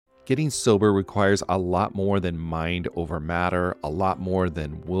Getting sober requires a lot more than mind over matter, a lot more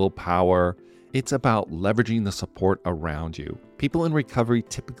than willpower. It's about leveraging the support around you. People in recovery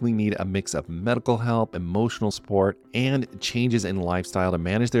typically need a mix of medical help, emotional support, and changes in lifestyle to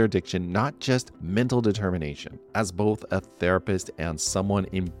manage their addiction, not just mental determination. As both a therapist and someone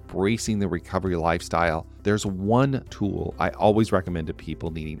embracing the recovery lifestyle, there's one tool I always recommend to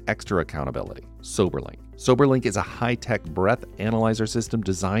people needing extra accountability: SoberLink. SoberLink is a high-tech breath analyzer system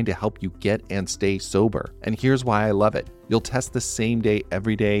designed to help you get and stay sober. And here's why I love it. You'll test the same day,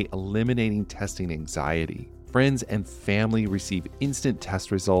 every day, eliminating testing anxiety. Friends and family receive instant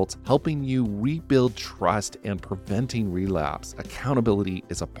test results, helping you rebuild trust and preventing relapse. Accountability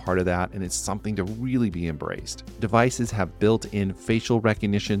is a part of that, and it's something to really be embraced. Devices have built-in facial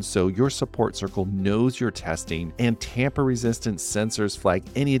recognition, so your support circle knows you're testing, and tamper-resistant sensors flag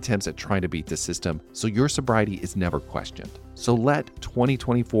any attempts at trying to beat the system, so your sobriety is never questioned. So let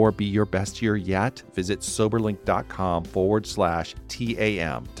 2024 be your best year yet. Visit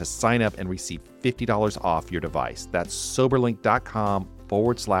soberlink.com/TAM to sign up and receive $50 off your device. That's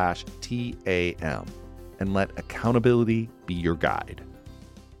soberlink.com/TAM. And let accountability be your guide.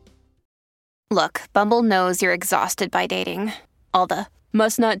 Look, Bumble knows you're exhausted by dating. All the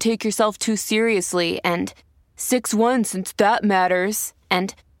must not take yourself too seriously and 6'1" since that matters.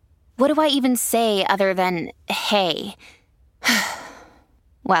 And what do I even say other than hey?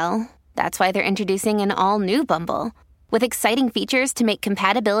 Well, that's why they're introducing an all-new Bumble, with exciting features to make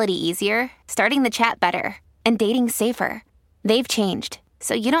compatibility easier, starting the chat better, and dating safer. They've changed,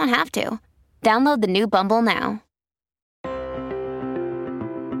 so you don't have to. Download the new Bumble now.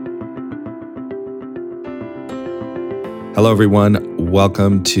 Hello, everyone.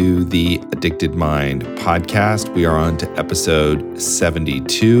 Welcome to the Addicted Mind podcast. We are on to episode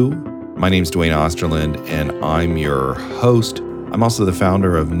 72. My name is Dwayne Osterland, and I'm your host. I'm also the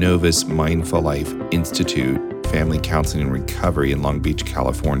founder of Novus Mindful Life Institute, family counseling and recovery in Long Beach,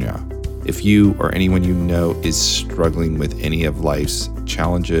 California. If you or anyone you know is struggling with any of life's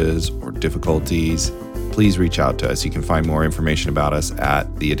challenges or difficulties, please reach out to us. You can find more information about us at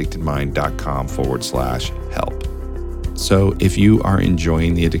theaddictedmind.com/help. So if you are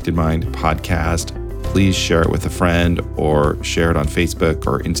enjoying the Addicted Mind podcast, please share it with a friend or share it on Facebook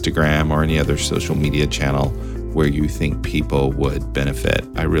or Instagram or any other social media channel where you think people would benefit.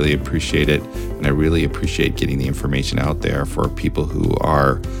 I really appreciate it, and I really appreciate getting the information out there for people who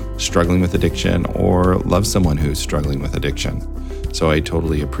are struggling with addiction or love someone who's struggling with addiction. So I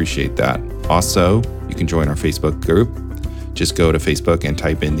totally appreciate that. Also, you can join our Facebook group. Just go to Facebook and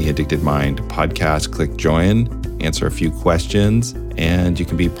type in the Addicted Mind podcast, click join, answer a few questions, and you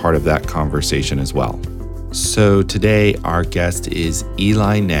can be part of that conversation as well. So today our guest is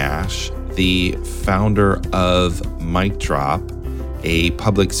Eli Nash, the founder of Mic Drop, a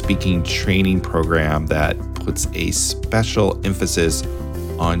public speaking training program that puts a special emphasis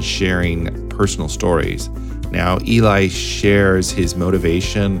on sharing personal stories. Now, Eli shares his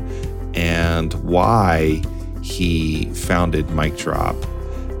motivation and why he founded Mic Drop,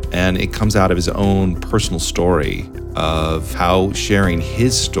 and it comes out of his own personal story of how sharing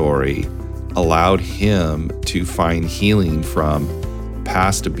his story allowed him to find healing from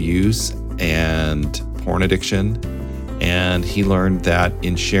past abuse and porn addiction. And he learned that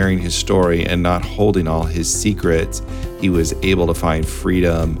in sharing his story and not holding all his secrets, he was able to find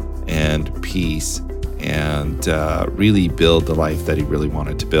freedom and peace and really build the life that he really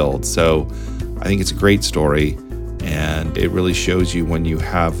wanted to build. So I think it's a great story, and it really shows you when you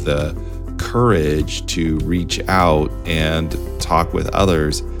have the courage to reach out and talk with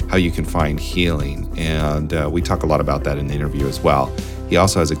others, how you can find healing. And we talk a lot about that in the interview as well. He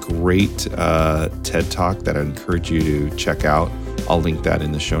also has a great TED Talk that I encourage you to check out. I'll link that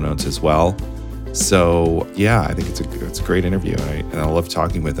in the show notes as well. So yeah, I think it's a great interview, and I love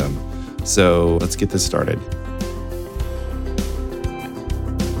talking with him. So let's get this started.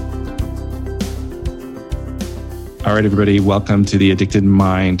 All right, everybody, welcome to the Addicted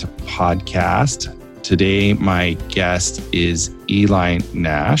Mind podcast. Today, my guest is Eli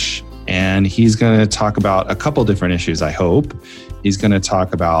Nash, and he's going to talk about a couple different issues, I hope. He's going to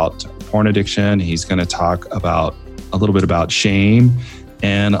talk about porn addiction. He's going to talk about a little bit about shame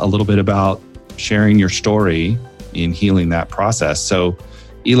and a little bit about sharing your story in healing that process. So,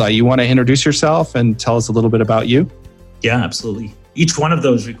 Eli, you want to introduce yourself and tell us a little bit about you? Yeah, absolutely. Each one of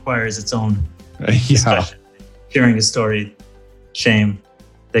those requires its own discussion. Sharing a story, shame,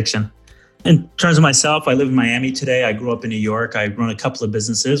 addiction. In terms of myself, I live in Miami today. I grew up in New York. I run a couple of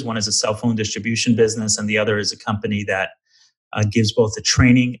businesses. One is a cell phone distribution business, and the other is a company that gives both the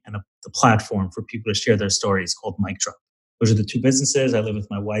training and the platform for people to share their stories, called Mic Drop. Those are the two businesses. I live with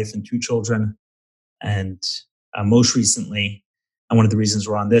my wife and two children. And most recently, and one of the reasons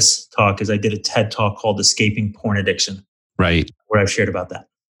we're on this talk is I did a TED talk called Escaping Porn Addiction. Right. Where I've shared about that.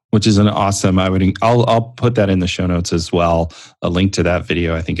 Which is an awesome, I'll put that in the show notes as well, a link to that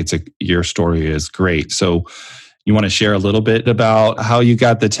video. I think your story is great. So you want to share a little bit about how you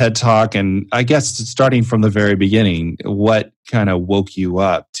got the TED Talk, and I guess starting from the very beginning, what kind of woke you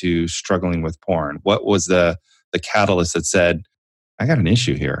up to struggling with porn? What was the catalyst that said, I got an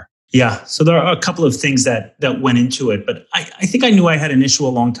issue here? Yeah, so there are a couple of things that went into it, but I think I knew I had an issue a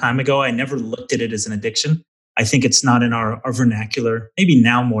long time ago. I never looked at it as an addiction. I think it's not in our vernacular, maybe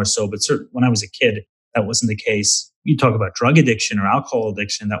now more so, but certainly when I was a kid, that wasn't the case. You talk about drug addiction or alcohol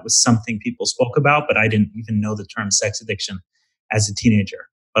addiction, that was something people spoke about, but I didn't even know the term sex addiction as a teenager.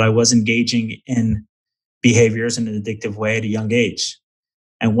 But I was engaging in behaviors in an addictive way at a young age.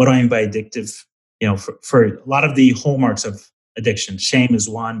 And what do I mean by addictive? For a lot of the hallmarks of addiction, shame is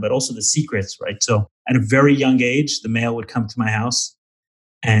one, but also the secrets, right? So at a very young age, the mail would come to my house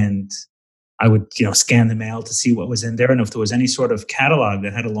and I would, scan the mail to see what was in there. And if there was any sort of catalog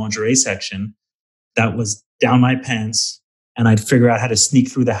that had a lingerie section, that was down my pants, and I'd figure out how to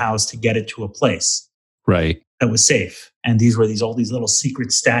sneak through the house to get it to a place right that was safe. And these were all these little secret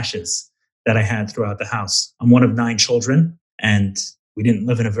stashes that I had throughout the house. I'm one of 9 children, and we didn't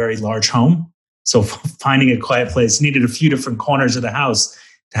live in a very large home. So finding a quiet place needed a few different corners of the house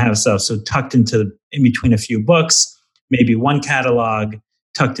to have stuff. So tucked in between a few books, maybe one catalog.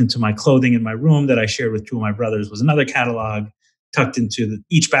 Tucked into my clothing in my room that I shared with 2 of my brothers was another catalog. Tucked into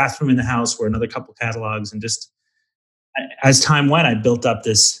each bathroom in the house were another couple catalogs. And just as time went, I built up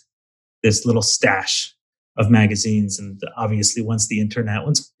this little stash of magazines. And obviously, once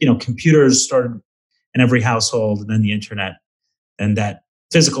computers started in every household, and then the internet, and that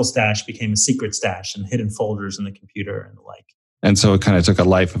physical stash became a secret stash and hidden folders in the computer and the like. And so it kind of took a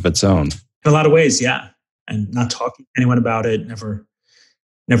life of its own. In a lot of ways, yeah. And not talking to anyone about it, never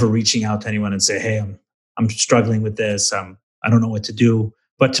reaching out to anyone and say, hey, I'm struggling with this. I don't know what to do.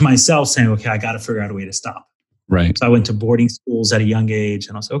 But to myself saying, okay, I got to figure out a way to stop. Right. So I went to boarding schools at a young age,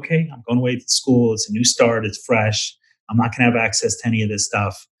 and I was like, okay, I'm going away to school. It's a new start. It's fresh. I'm not going to have access to any of this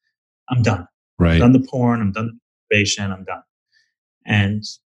stuff. I'm done. Right. I'm done the porn. I'm done the masturbation. I'm done. And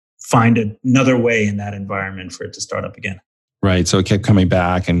find another way in that environment for it to start up again. Right. So it kept coming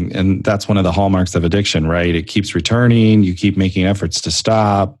back. And that's one of the hallmarks of addiction, right? It keeps returning. You keep making efforts to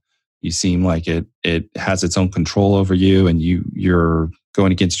stop. You seem like it has its own control over you, and you're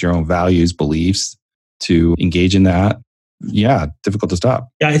going against your own values, beliefs to engage in that. Yeah, difficult to stop.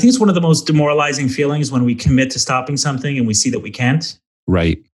 Yeah, I think it's one of the most demoralizing feelings when we commit to stopping something and we see that we can't.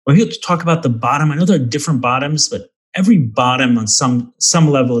 Right. When people talk about the bottom, I know there are different bottoms, but every bottom on some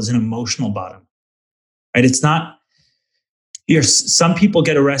level is an emotional bottom. Right? It's not. Some people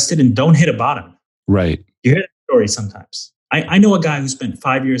get arrested and don't hit a bottom. Right. You hear that story sometimes. I know a guy who spent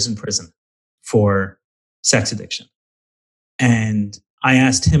 5 years in prison for sex addiction. And I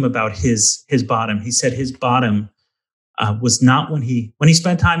asked him about his bottom. He said his bottom was not when he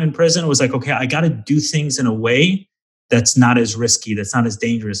spent time in prison. It was like, okay, I got to do things in a way that's not as risky, that's not as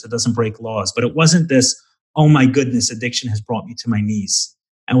dangerous, that doesn't break laws. But it wasn't this, oh my goodness, addiction has brought me to my knees.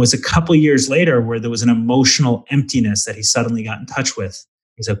 And it was a couple years later where there was an emotional emptiness that he suddenly got in touch with.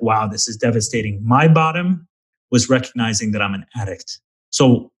 He's like, wow, this is devastating. My bottom was recognizing that I'm an addict.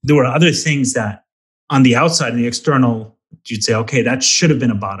 So there were other things that on the outside, in the external, you'd say, okay, that should have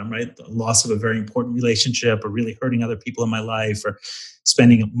been a bottom, right? The loss of a very important relationship, or really hurting other people in my life, or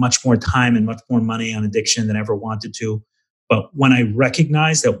spending much more time and much more money on addiction than I ever wanted to. But when I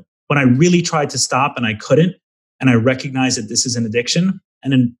recognized that, when I really tried to stop and I couldn't, and I recognized that this is an addiction,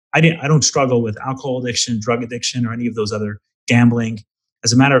 and then I don't struggle with alcohol addiction, drug addiction, or any of those other gambling.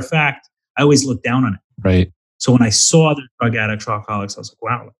 As a matter of fact, I always looked down on it. Right. So when I saw other drug addicts, alcoholics, I was like,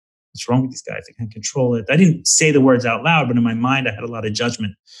 wow, what's wrong with these guys? They can't control it. I didn't say the words out loud, but in my mind, I had a lot of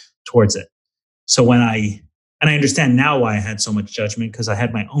judgment towards it. So I understand now why I had so much judgment, because I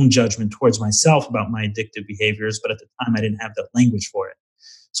had my own judgment towards myself about my addictive behaviors, but at the time I didn't have that language for it.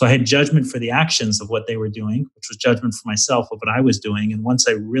 So I had judgment for the actions of what they were doing, which was judgment for myself of what I was doing. And once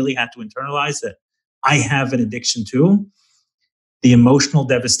I really had to internalize that I have an addiction too, the emotional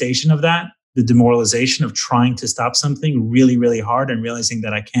devastation of that, the demoralization of trying to stop something really, really hard and realizing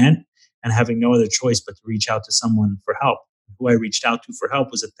that I can't, and having no other choice but to reach out to someone for help. Who I reached out to for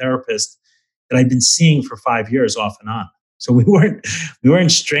help was a therapist that I'd been seeing for 5 years off and on. So we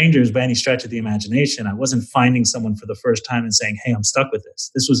weren't strangers by any stretch of the imagination. I wasn't finding someone for the first time and saying, hey, I'm stuck with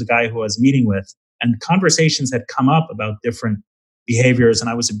this. This was a guy who I was meeting with, and conversations had come up about different behaviors, and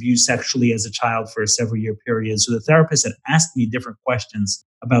I was abused sexually as a child for a several year period. So the therapist had asked me different questions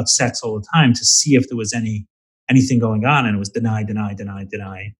about sex all the time to see if there was anything going on. And it was deny, deny, deny,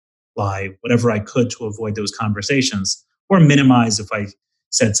 deny, lie, whatever I could to avoid those conversations or minimize if I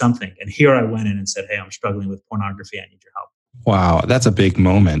said something. And here I went in and said, hey, I'm struggling with pornography. I need your help. Wow, that's a big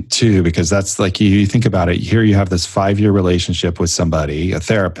moment too, because that's like, you think about it, here you have this 5-year relationship with somebody, a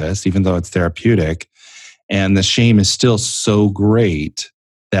therapist, even though it's therapeutic, and the shame is still so great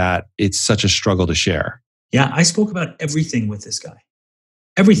that it's such a struggle to share. Yeah, I spoke about everything with this guy,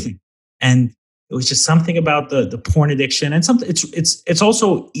 everything. And it was just something about the porn addiction, and something. It's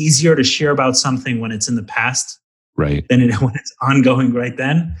also easier to share about something when it's in the past, right, than when it's ongoing right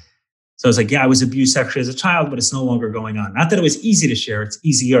then. So I was like, yeah, I was abused sexually as a child, but it's no longer going on. Not that it was easy to share; it's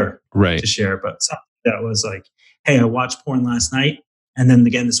easier to share. But something that was like, hey, I watched porn last night, and then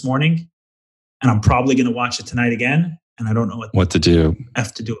again this morning, and I'm probably going to watch it tonight again, and I don't know what to do.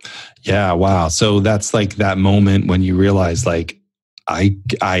 F to do. Yeah, wow. So that's like that moment when you realize, like, I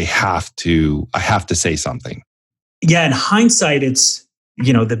have to say something. Yeah, in hindsight, it's,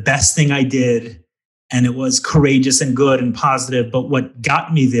 the best thing I did, and it was courageous and good and positive. But what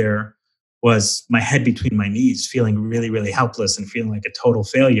got me there was my head between my knees, feeling really, really helpless and feeling like a total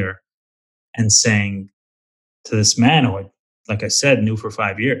failure, and saying to this man who, like I said, knew for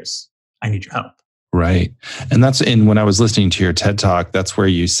 5 years, I need your help. Right. And when I was listening to your TED Talk, that's where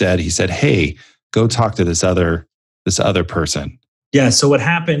he said, hey, go talk to this other person. Yeah. So what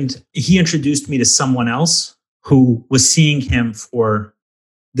happened, he introduced me to someone else who was seeing him for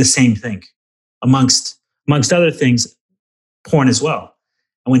the same thing, amongst other things, porn as well.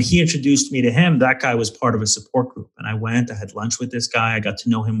 And when he introduced me to him, that guy was part of a support group. And I had lunch with this guy. I got to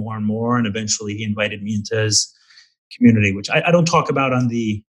know him more and more. And eventually he invited me into his community, which I don't talk about on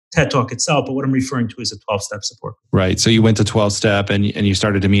the TED Talk itself, but what I'm referring to is a 12-step support group. Right. So you went to 12-step and you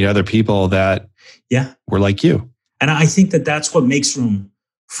started to meet other people that were like you. And I think that that's what makes room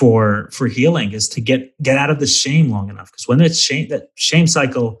for healing, is to get out of the shame long enough. Because when that shame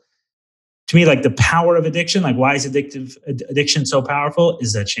cycle, to me, like the power of addiction, like why is addiction so powerful,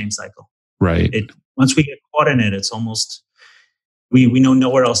 is that shame cycle. Right. Once we get caught in it, it's almost, we know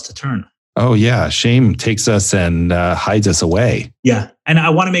nowhere else to turn. Oh yeah. Shame takes us and hides us away. Yeah. And I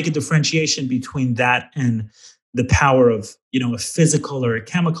want to make a differentiation between that and the power of, a physical or a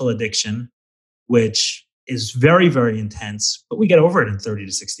chemical addiction, which is very, very intense, but we get over it in 30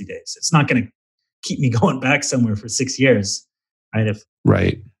 to 60 days. It's not going to keep me going back somewhere for 6 years.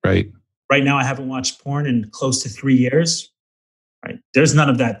 Right. Right now, I haven't watched porn in close to 3 years. Right. There's none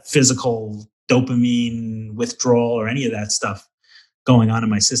of that physical dopamine withdrawal or any of that stuff going on in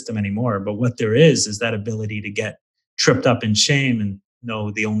my system anymore. But what there is that ability to get tripped up in shame and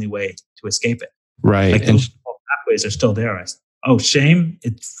know the only way to escape it. Right. Like those pathways are still there. Shame,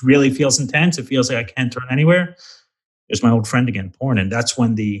 it really feels intense. It feels like I can't turn anywhere. There's my old friend again, porn. And that's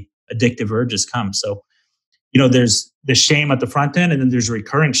when the addictive urges come. So, there's the shame at the front end, and then there's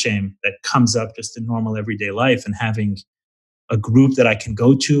recurring shame that comes up just in normal everyday life. And having a group that I can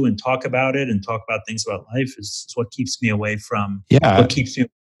go to and talk about it and talk about things about life is what keeps me away from what keeps me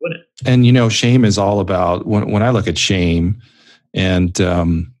doing it. And, shame is all about, when I look at shame, and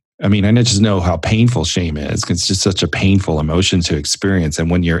I just know how painful shame is. It's just such a painful emotion to experience.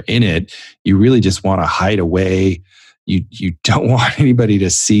 And when you're in it, you really just want to hide away. You don't want anybody to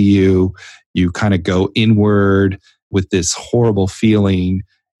see you. You kind of go inward with this horrible feeling,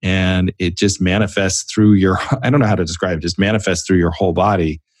 and it just manifests through I don't know how to describe it, just manifests through your whole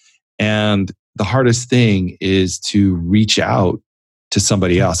body. And the hardest thing is to reach out to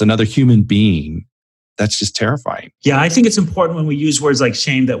somebody else, another human being. That's just terrifying. Yeah, I think it's important when we use words like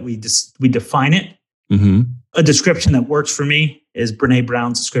shame that we define it. Mm-hmm. A description that works for me is Brene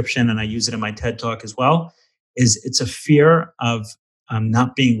Brown's description, and I use it in my TED Talk as well, it's a fear of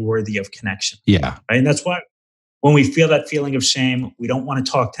not being worthy of connection. Yeah. Right? And that's why when we feel that feeling of shame, we don't want to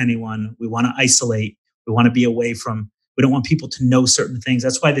talk to anyone. We want to isolate. We want to be away from, we don't want people to know certain things.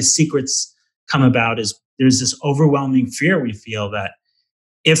 That's why the secrets come about, is there's this overwhelming fear we feel that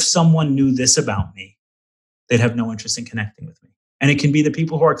if someone knew this about me, they'd have no interest in connecting with me. And it can be the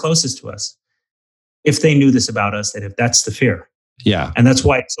people who are closest to us. If they knew this about us, that's the fear. Yeah. And that's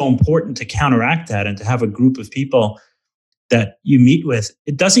why it's so important to counteract that and to have a group of people that you meet with.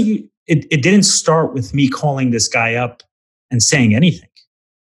 It didn't start with me calling this guy up and saying anything.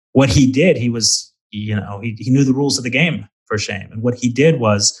 What he did, he knew the rules of the game for shame. And what he did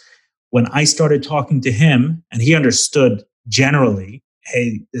was, when I started talking to him, and he understood generally,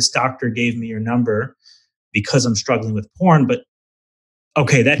 hey, this doctor gave me your number because I'm struggling with porn, but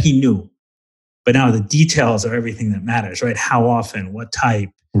okay, that he knew. But now the details are everything that matters, right? How often, what type,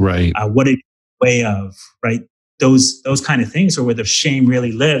 Right. what a way of, right? Those kind of things are where the shame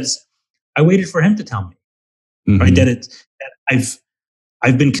really lives. I waited for him to tell me, right? Mm-hmm. That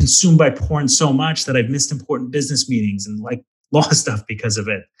I've been consumed by porn so much that I've missed important business meetings and like law stuff because of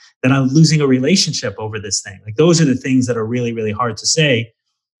it. That I'm losing a relationship over this thing. Like those are the things that are really, really hard to say.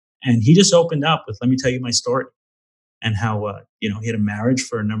 And he just opened up with, "Let me tell you my story," and how he had a marriage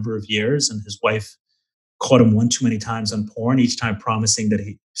for a number of years, and his wife caught him one too many times on porn, each time promising that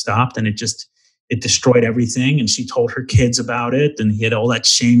he stopped, and it destroyed everything. And she told her kids about it, and he had all that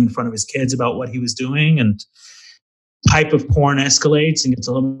shame in front of his kids about what he was doing. And type of porn escalates and gets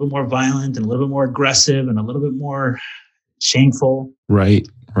a little bit more violent and a little bit more aggressive and a little bit more shameful. Right.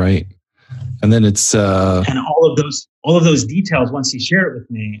 And then it's and all of those details. Once he shared it with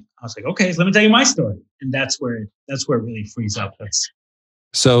me, I was like, okay, so let me tell you my story, and that's where it really frees up.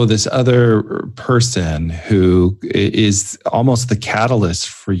 So this other person who is almost the catalyst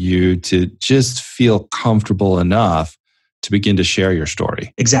for you to just feel comfortable enough to begin to share your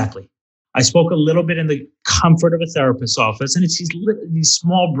story. Exactly. I spoke a little bit in the comfort of a therapist's office, and it's these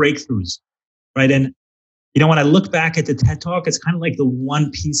small breakthroughs, right? And when I look back at the TED Talk, it's kind of like the one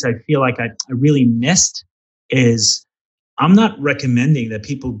piece I feel like I really missed is I'm not recommending that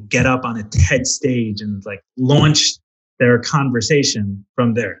people get up on a TED stage and like launch their conversation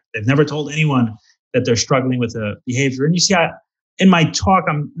from there. They've never told anyone that they're struggling with a behavior. And you see, in my talk,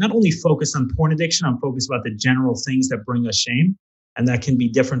 I'm not only focused on porn addiction, I'm focused about the general things that bring us shame. And that can be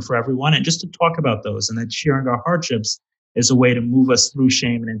different for everyone. And just to talk about those, and that sharing our hardships is a way to move us through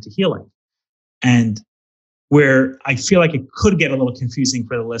shame and into healing. And where I feel like it could get a little confusing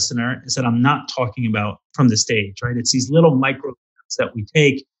for the listener is that I'm not talking about from the stage, right? It's these little micro steps that we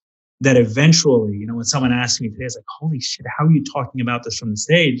take that eventually, when someone asks me today, it's like, holy shit, how are you talking about this from the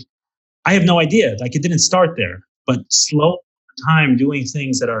stage? I have no idea. Like it didn't start there, but slow time doing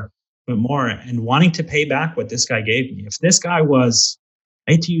things that are a bit more and wanting to pay back what this guy gave me. If this guy was,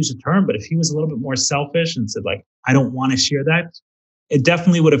 I hate to use a term, but if he was a little bit more selfish and said like, I don't want to share that, it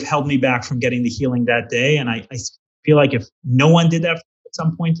definitely would have held me back from getting the healing that day. And I feel like if no one did that at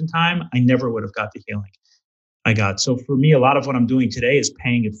some point in time, I never would have got the healing I got. So for me, a lot of what I'm doing today is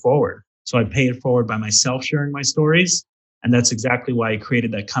paying it forward. So I pay it forward by myself sharing my stories. And that's exactly why I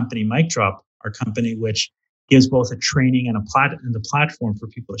created that company, Mic Drop, our company, which gives both a training and the platform for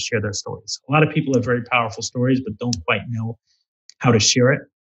people to share their stories. A lot of people have very powerful stories, but don't quite know how to share it.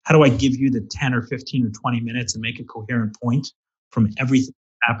 How do I give you the 10 or 15 or 20 minutes and make a coherent point from everything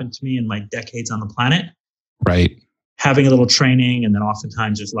that happened to me in my decades on the planet? Right. Having a little training, and then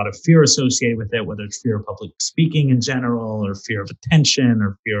oftentimes there's a lot of fear associated with it, whether it's fear of public speaking in general, or fear of attention,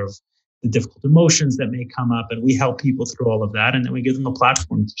 or fear of the difficult emotions that may come up. And we help people through all of that. And then we give them a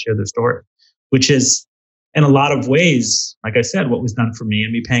platform to share their story, which is in a lot of ways, like I said, what was done for me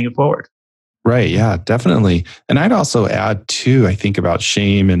and me paying it forward. Right. Yeah, definitely. And I'd also add too, I think about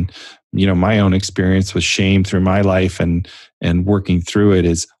shame and, my own experience with shame through my life and working through it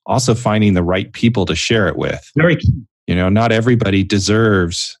is also finding the right people to share it with. Very key. Not everybody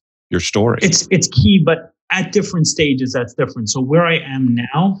deserves your story. It's key, but at different stages, that's different. So where I am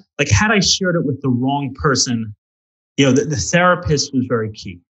now, like had I shared it with the wrong person, the therapist was very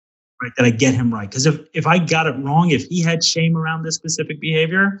key, right? That I get him right. Because if I got it wrong, if he had shame around this specific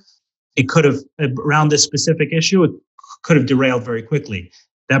behavior, it could have, around this specific issue, it could have derailed very quickly.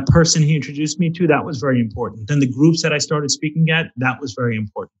 That person he introduced me to, that was very important. Then the groups that I started speaking at, that was very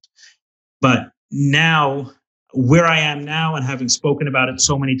important. But now, where I am now and having spoken about it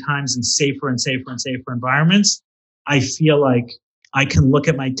so many times in safer and safer and safer environments, I feel like I can look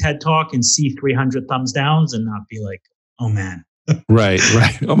at my TED Talk and see 300 thumbs downs and not be like, oh man. Right.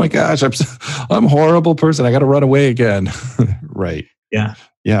 Oh my gosh, I'm a horrible person. I got to run away again. Right.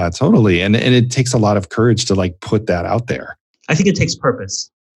 Yeah, totally. And it takes a lot of courage to like put that out there. I think it takes purpose.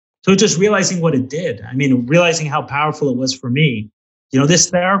 So just realizing what it did. I mean, realizing how powerful it was for me. This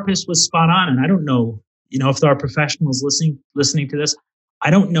therapist was spot on. And I don't know, if there are professionals listening to this,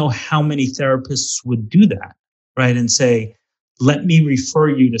 I don't know how many therapists would do that, right? And say, let me refer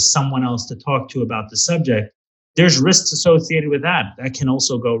you to someone else to talk to about the subject. There's risks associated with that. That can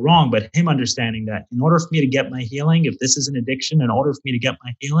also go wrong. But him understanding that in order for me to get my healing, if this is an addiction, in order for me to get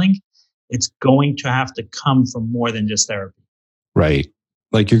my healing, it's going to have to come from more than just therapy. Right.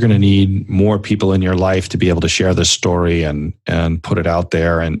 Like you're going to need more people in your life to be able to share this story and put it out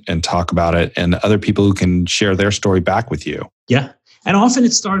there and talk about it, and other people who can share their story back with you. Yeah. And often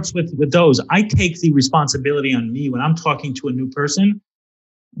it starts with those. I take the responsibility on me when I'm talking to a new person.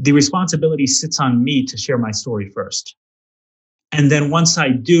 The responsibility sits on me to share my story first. And then once I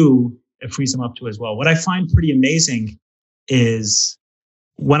do, it frees them up to as well. What I find pretty amazing is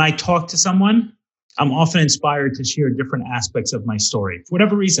when I talk to someone, I'm often inspired to share different aspects of my story. For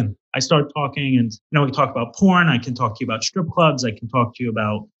whatever reason, I start talking and, we talk about porn. I can talk to you about strip clubs. I can talk to you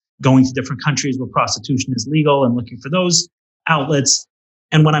about going to different countries where prostitution is legal and looking for those outlets.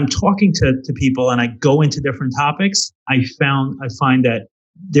 And when I'm talking to people and I go into different topics, I find that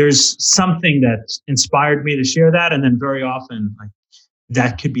there's something that inspired me to share that. And then very often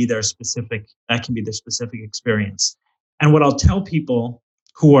that can be their specific experience. And what I'll tell people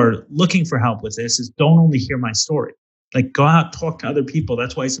who are looking for help with this is don't only hear my story. Go out, talk to other people.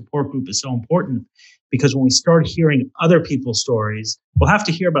 That's why support group is so important, because when we start hearing other people's stories, we'll have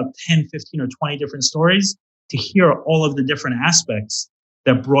to hear about 10, 15, or 20 different stories to hear all of the different aspects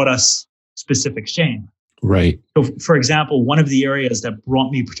that brought us specific shame. Right. So, for example, one of the areas that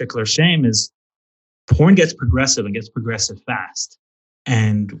brought me particular shame is porn gets progressive and gets progressive fast.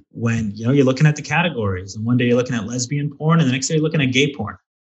 And when, you're looking at the categories, and one day you're looking at lesbian porn and the next day you're looking at gay porn.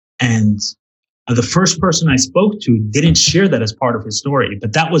 And the first person I spoke to didn't share that as part of his story,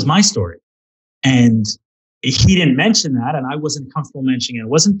 but that was my story. And he didn't mention that, and I wasn't comfortable mentioning it. It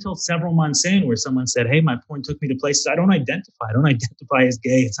wasn't until several months in where someone said, hey, my porn took me to places I don't identify. I don't identify as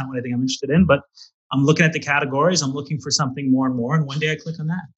gay. It's not what I think I'm interested in, but I'm looking at the categories. I'm looking for something more and more. And one day I click on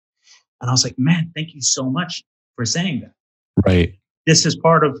that. And I was like, man, thank you so much for saying that. Right. This is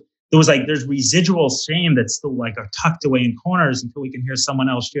part of, there's residual shame that's still are tucked away in corners until we can hear someone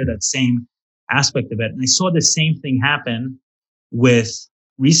else share that same aspect of it. And I saw the same thing happen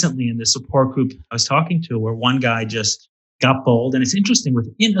recently in the support group I was talking to, where one guy just got bold. And it's interesting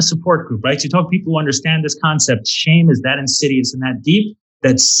within a support group, right? So you talk to people who understand this concept. Shame is that insidious and that deep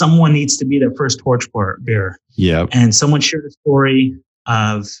that someone needs to be their first torchbearer. Yeah. And someone shared a story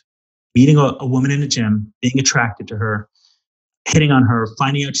of meeting a woman in a gym, being attracted to her, hitting on her,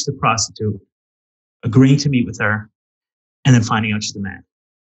 finding out she's a prostitute, agreeing to meet with her, and then finding out she's a man.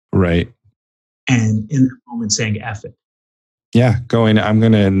 Right. And in that moment saying, F it. Yeah. I'm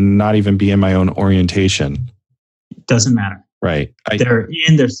going to not even be in my own orientation. Doesn't matter. Right. They're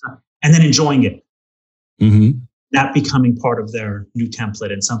in their stuff and then enjoying it. Mm-hmm. That becoming part of their new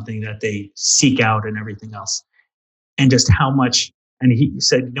template and something that they seek out and everything else. And just how much, and he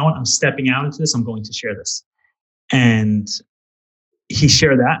said, you know what, I'm stepping out into this. I'm going to share this. And he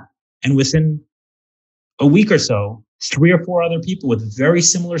shared that. And within a week or so, 3 or 4 other people with very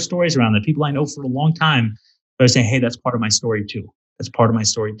similar stories around that, people I know for a long time, are saying, hey, that's part of my story too. That's part of my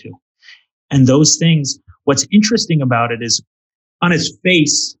story too. And those things, what's interesting about it is on its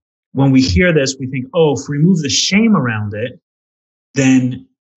face, when we hear this, we think, oh, if we remove the shame around it, then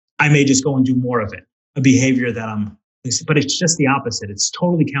I may just go and do more of it, a behavior that but it's just the opposite. It's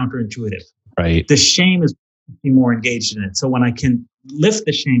totally counterintuitive. Right. The shame is more engaged in it. So when I can lift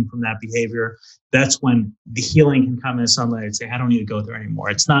the shame from that behavior, that's when the healing can come in sunlight and say, I don't need to go there anymore.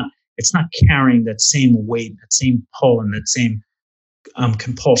 It's not carrying that same weight, that same pull, and that same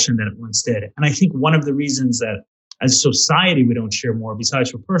compulsion that it once did. And I think one of the reasons that as a society we don't share more,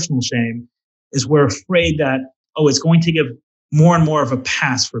 besides for personal shame, is we're afraid that, it's going to give more and more of a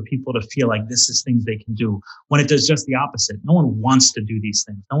pass for people to feel like this is things they can do, when it does just the opposite. No one wants to do these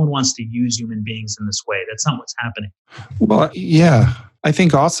things. No one wants to use human beings in this way. That's not what's happening. Well, yeah. I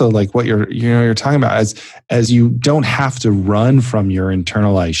think also what you're talking about as you don't have to run from your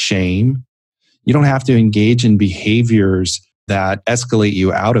internalized shame. You don't have to engage in behaviors that escalate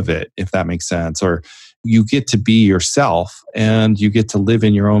you out of it, if that makes sense. Or you get to be yourself and you get to live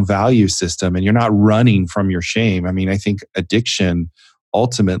in your own value system and you're not running from your shame. I mean, I think addiction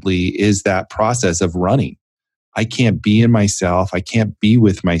ultimately is that process of running. I can't be in myself. I can't be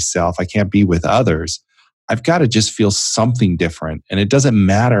with myself. I can't be with others. I've got to just feel something different. And it doesn't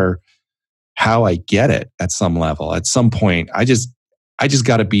matter how I get it at some level. At some point, I just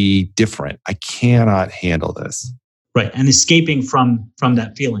got to be different. I cannot handle this. Right. And escaping from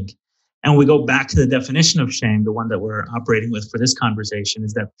that feeling. And we go back to the definition of shame, the one that we're operating with for this conversation,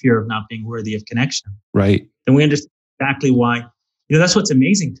 is that fear of not being worthy of connection. Right. Then we understand exactly why. That's what's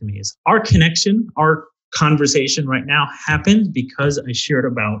amazing to me is our connection, our conversation right now happened because I shared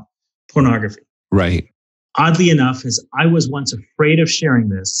about pornography. Right. Oddly enough, as I was once afraid of sharing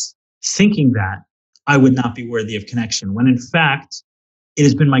this, thinking that I would not be worthy of connection, when in fact, it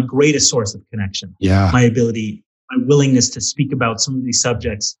has been my greatest source of connection. Yeah. My ability, my willingness to speak about some of these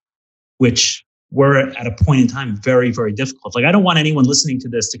subjects, which were at a point in time very, very difficult. I don't want anyone listening to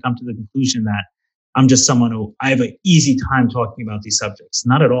this to come to the conclusion that I'm just someone who I have an easy time talking about these subjects.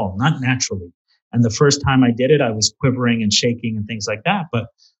 Not at all, not naturally. And the first time I did it, I was quivering and shaking and things like that. But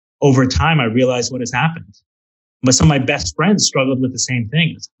over time, I realized what has happened. But some of my best friends struggled with the same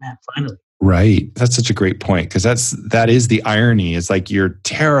thing. It's like, man, finally. Right. That's such a great point, because that is the irony. It's like you're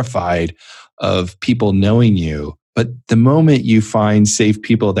terrified of people knowing you, but the moment you find safe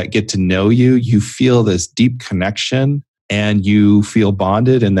people that get to know you, you feel this deep connection and you feel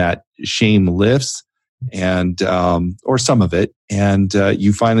bonded, and that shame lifts, and or some of it, and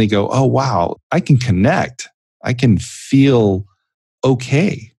you finally go, oh wow, I can connect. I can feel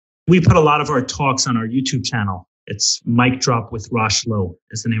okay. We put a lot of our talks on our YouTube channel. It's Mic Drop with Rosh Lowe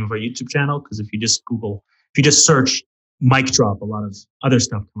is the name of our YouTube channel. Because if you just search Mic Drop, a lot of other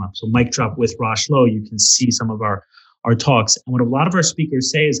stuff come up. So Mic Drop with Rosh Lowe, you can see some of our talks. And what a lot of our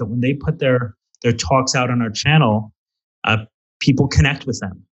speakers say is that when they put their talks out on our channel, people connect with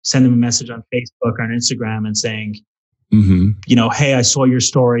them, send them a message on Facebook or on Instagram and saying, hey, I saw your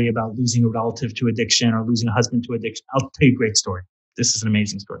story about losing a relative to addiction or losing a husband to addiction. I'll tell you a great story. This is an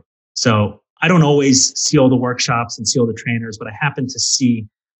amazing story. So I don't always see all the workshops and see all the trainers, but I happened to see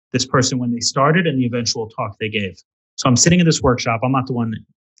this person when they started and the eventual talk they gave. So I'm sitting in this workshop. I'm not the one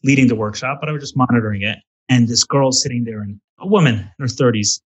leading the workshop, but I was just monitoring it. And this girl's sitting there, and a woman in her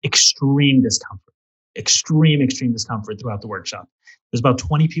 30s, extreme discomfort throughout the workshop. There's about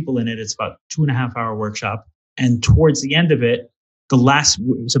 20 people in it. It's about 2.5 hour workshop. And towards the end of it, it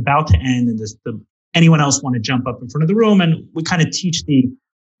was about to end, and anyone else want to jump up in front of the room, and we kind of teach the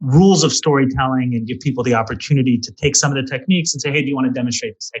rules of storytelling and give people the opportunity to take some of the techniques and say, hey, do you want to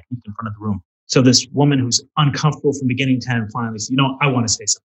demonstrate this technique in front of the room? So this woman who's uncomfortable from beginning to end finally says, I want to say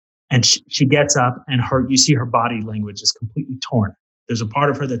something. And she gets up, and you see her body language is completely torn. There's a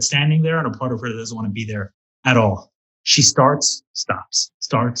part of her that's standing there and a part of her that doesn't want to be there at all. She stops.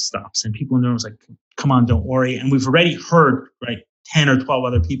 And people in the room was like, come on, don't worry. And we've already heard, 10 or 12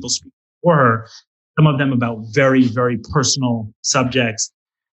 other people speak for her, some of them about very, very personal subjects,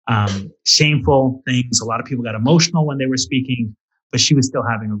 shameful things. A lot of people got emotional when they were speaking, but she was still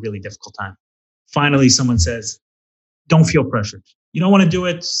having a really difficult time. Finally, someone says, don't feel pressured. You don't want to do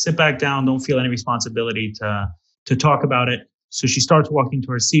it, sit back down, don't feel any responsibility to talk about it. So she starts walking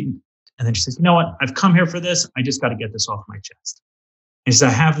to her seat, and then she says, you know what? I've come here for this. I just got to get this off my chest. And she says,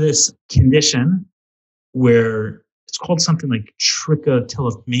 I have this condition where it's called something like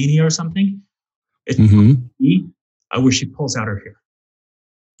trichotillomania or something. It's where she pulls out her hair.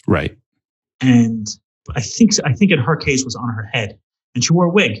 Right. And I think in her case was on her head, and she wore a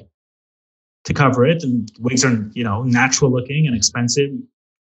wig to cover it. And wigs are, natural looking and expensive.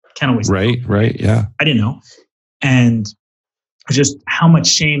 Can't always. Right. Yeah. I didn't know. And just how much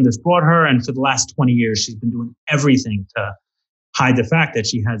shame this brought her. And for the last 20 years, she's been doing everything to hide the fact that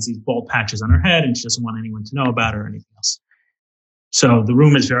she has these bald patches on her head, and she doesn't want anyone to know about her or anything else. So the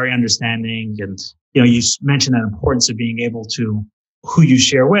room is very understanding. And, you mentioned that importance of being able to who you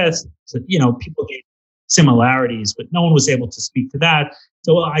share with. So, people get similarities, but no one was able to speak to that.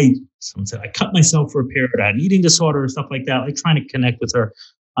 So someone said, I cut myself for a period. I had an eating disorder or stuff like that, like trying to connect with her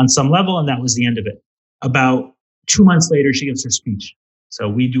on some level. And that was the end of it. About 2 months later, she gives her speech. So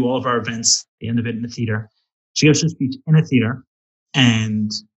we do all of our events, the end of it in the theater. She gives her speech in a theater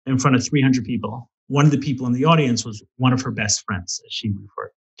and in front of 300 people. One of the people in the audience was one of her best friends, as she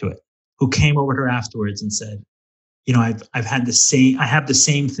referred to it, who came over to her afterwards and said, I have the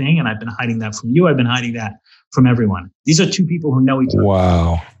same thing, and I've been hiding that from you. I've been hiding that from everyone. These are two people who know each other.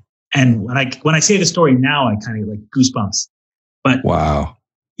 Wow. And when I say the story now, I kind of like goosebumps. But wow.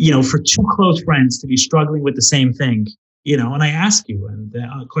 For two close friends to be struggling with the same thing, and I ask you, and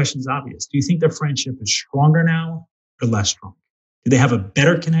the question is obvious. Do you think their friendship is stronger now or less strong? Do they have a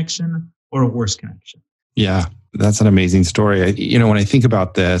better connection or a worse connection? Yeah, that's an amazing story. When I think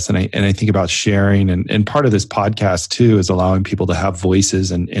about this and I think about sharing, and part of this podcast too is allowing people to have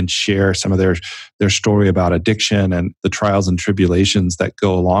voices and share some of their story about addiction and the trials and tribulations that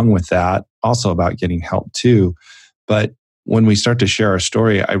go along with that, also about getting help too. But when we start to share our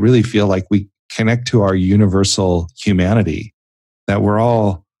story, I really feel like we connect to our universal humanity, that we're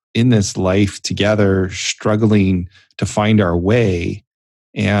all in this life together, struggling to find our way.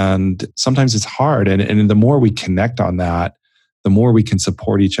 And sometimes it's hard. And the more we connect on that, the more we can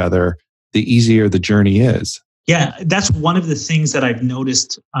support each other, the easier the journey is. Yeah, that's one of the things that I've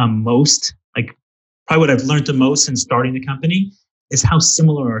noticed most, like probably what I've learned the most since starting the company, is how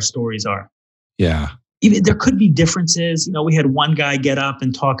similar our stories are. Yeah. Even there could be differences. We had one guy get up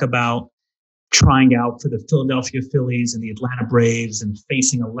and talk about trying out for the Philadelphia Phillies and the Atlanta Braves and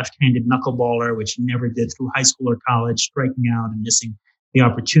facing a left-handed knuckleballer, which he never did through high school or college, striking out and missing the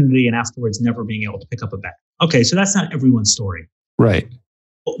opportunity, and afterwards never being able to pick up a bat. Okay, so that's not everyone's story. Right.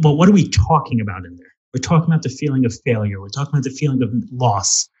 But what are we talking about in there? We're talking about the feeling of failure. We're talking about the feeling of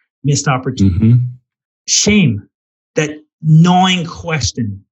loss, missed opportunity, shame. that gnawing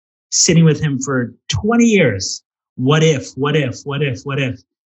question, sitting with him for 20 years. What if, what if, what if, what if?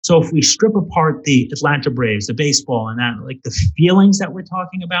 So if we strip apart the Atlanta Braves, the baseball and that, like the feelings that we're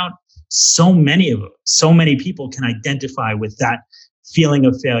talking about, so many people can identify with that feeling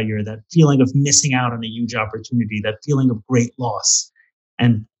of failure, that feeling of missing out on a huge opportunity, that feeling of great loss.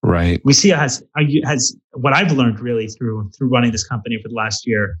 And we see has what I've learned really through running this company for the last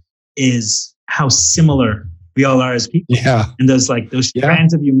year is how similar we all are as people. Yeah. And those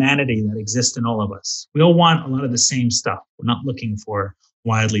strands of humanity that exist in all of us. We all want a lot of the same stuff. We're not looking for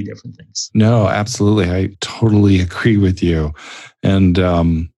wildly different things. No, absolutely. I totally agree with you. And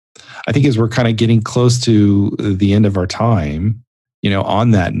I think as we're kind of getting close to the end of our time,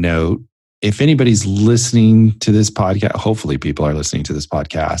 on that note, if anybody's listening to this podcast, hopefully people are listening to this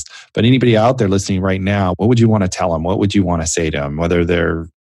podcast, but anybody out there listening right now, what would you want to tell them? What would you want to say to them? Whether they're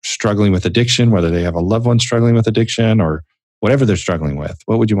struggling with addiction, whether they have a loved one struggling with addiction, or whatever they're struggling with,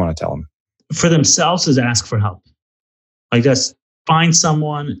 what would you want to tell them? For themselves is ask for help. Like just find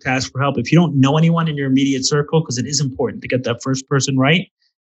someone to ask for help. If you don't know anyone in your immediate circle, because it is important to get that first person right,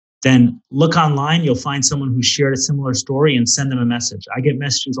 then look online. You'll find someone who shared a similar story and send them a message. I get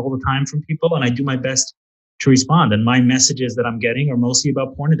messages all the time from people and I do my best to respond. And my messages that I'm getting are mostly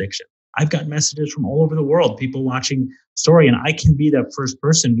about porn addiction. I've got messages from all over the world, people watching story, and I can be that first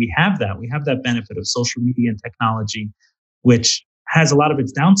person. We have that benefit of social media and technology, which has a lot of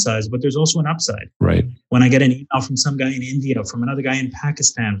its downsides, but there's also an upside. Right. When I get an email from some guy in India, from another guy in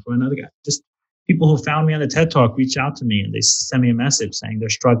Pakistan, from another guy, just people who found me on the TED Talk reach out to me and they send me a message saying they're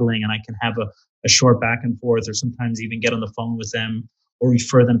struggling, and I can have a short back and forth, or sometimes even get on the phone with them or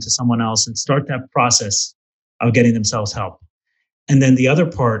refer them to someone else and start that process of getting themselves help. And then the other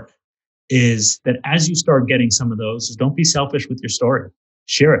part is that as you start getting some of those, don't be selfish with your story.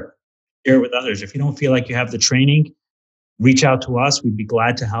 Share it with others. If you don't feel like you have the training, reach out to us. We'd be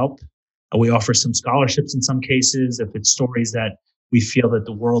glad to help. We offer some scholarships in some cases if it's stories that we feel that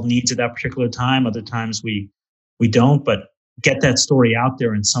the world needs at that particular time. Other times we don't, but get that story out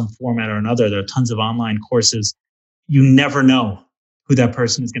there in some format or another. There are tons of online courses. You never know who that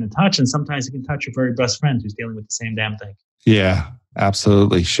person is going to touch. And sometimes it can touch your very best friend who's dealing with the same damn thing. Yeah,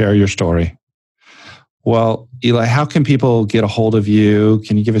 absolutely. Share your story. Well, Eli, how can people get a hold of you?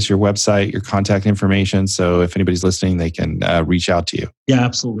 Can you give us your website, your contact information? So if anybody's listening, they can reach out to you. Yeah,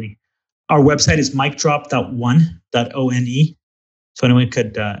 absolutely. Our website is micdrop.one.one. So anyone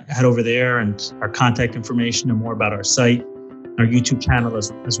could head over there, and our contact information and more about our site, our YouTube channel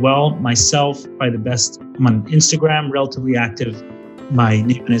as well. Myself, probably the best. I'm on Instagram, relatively active. My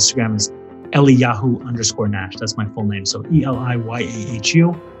name on Instagram is Eliyahu_Nash. That's my full name. So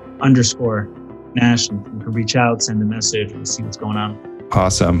ELIYAHU_Nash. And you can reach out, send a message, and see what's going on.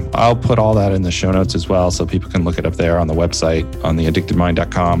 Awesome. I'll put all that in the show notes as well, so people can look it up there on the website, on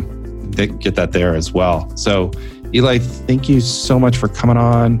theaddictedmind.com. They get that there as well. So Eli, thank you so much for coming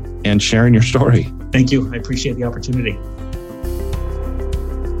on and sharing your story. Thank you. I appreciate the opportunity.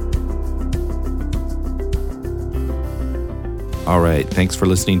 All right. Thanks for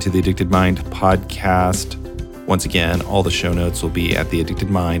listening to the Addicted Mind podcast. Once again, all the show notes will be at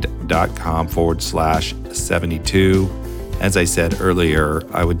theaddictedmind.com/72. As I said earlier,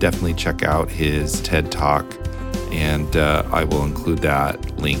 I would definitely check out his TED Talk, and I will include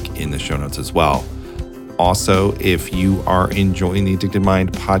that link in the show notes as well. Also, if you are enjoying the Addicted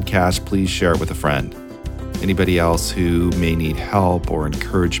Mind podcast, please share it with a friend. Anybody else who may need help or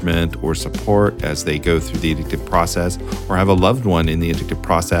encouragement or support as they go through the addictive process, or have a loved one in the addictive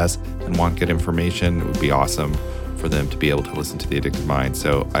process and want good information, it would be awesome for them to be able to listen to the Addicted Mind.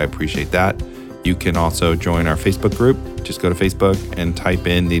 So I appreciate that. You can also join our Facebook group. Just go to Facebook and type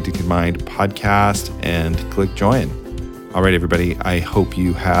in the Addicted Mind podcast and click join. All right, everybody, I hope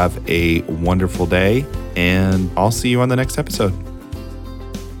you have a wonderful day, and I'll see you on the next episode.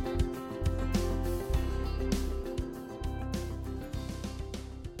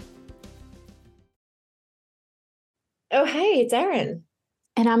 Oh, hey, it's Erin.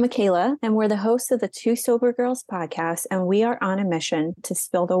 And I'm Michaela, and we're the hosts of the Two Sober Girls podcast, and we are on a mission to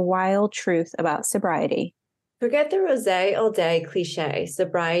spill the wild truth about sobriety. Forget the rosé all day cliche.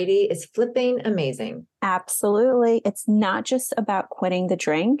 Sobriety is flipping amazing. Absolutely. It's not just about quitting the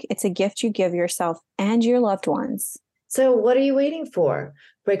drink. It's a gift you give yourself and your loved ones. So what are you waiting for?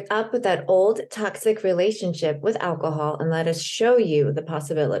 Break up with that old toxic relationship with alcohol and let us show you the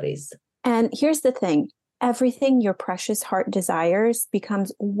possibilities. And here's the thing. Everything your precious heart desires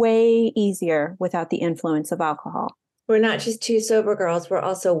becomes way easier without the influence of alcohol. We're not just two sober girls, we're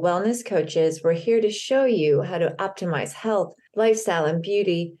also wellness coaches. We're here to show you how to optimize health, lifestyle, and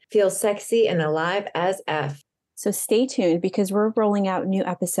beauty, feel sexy and alive as F. So stay tuned because we're rolling out new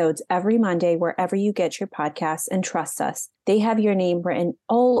episodes every Monday wherever you get your podcasts, and trust us, they have your name written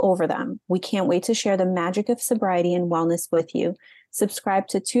all over them. We can't wait to share the magic of sobriety and wellness with you. Subscribe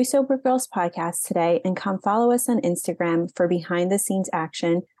to Two Sober Girls Podcast today and come follow us on Instagram for behind the scenes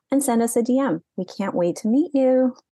action and send us a DM. We can't wait to meet you.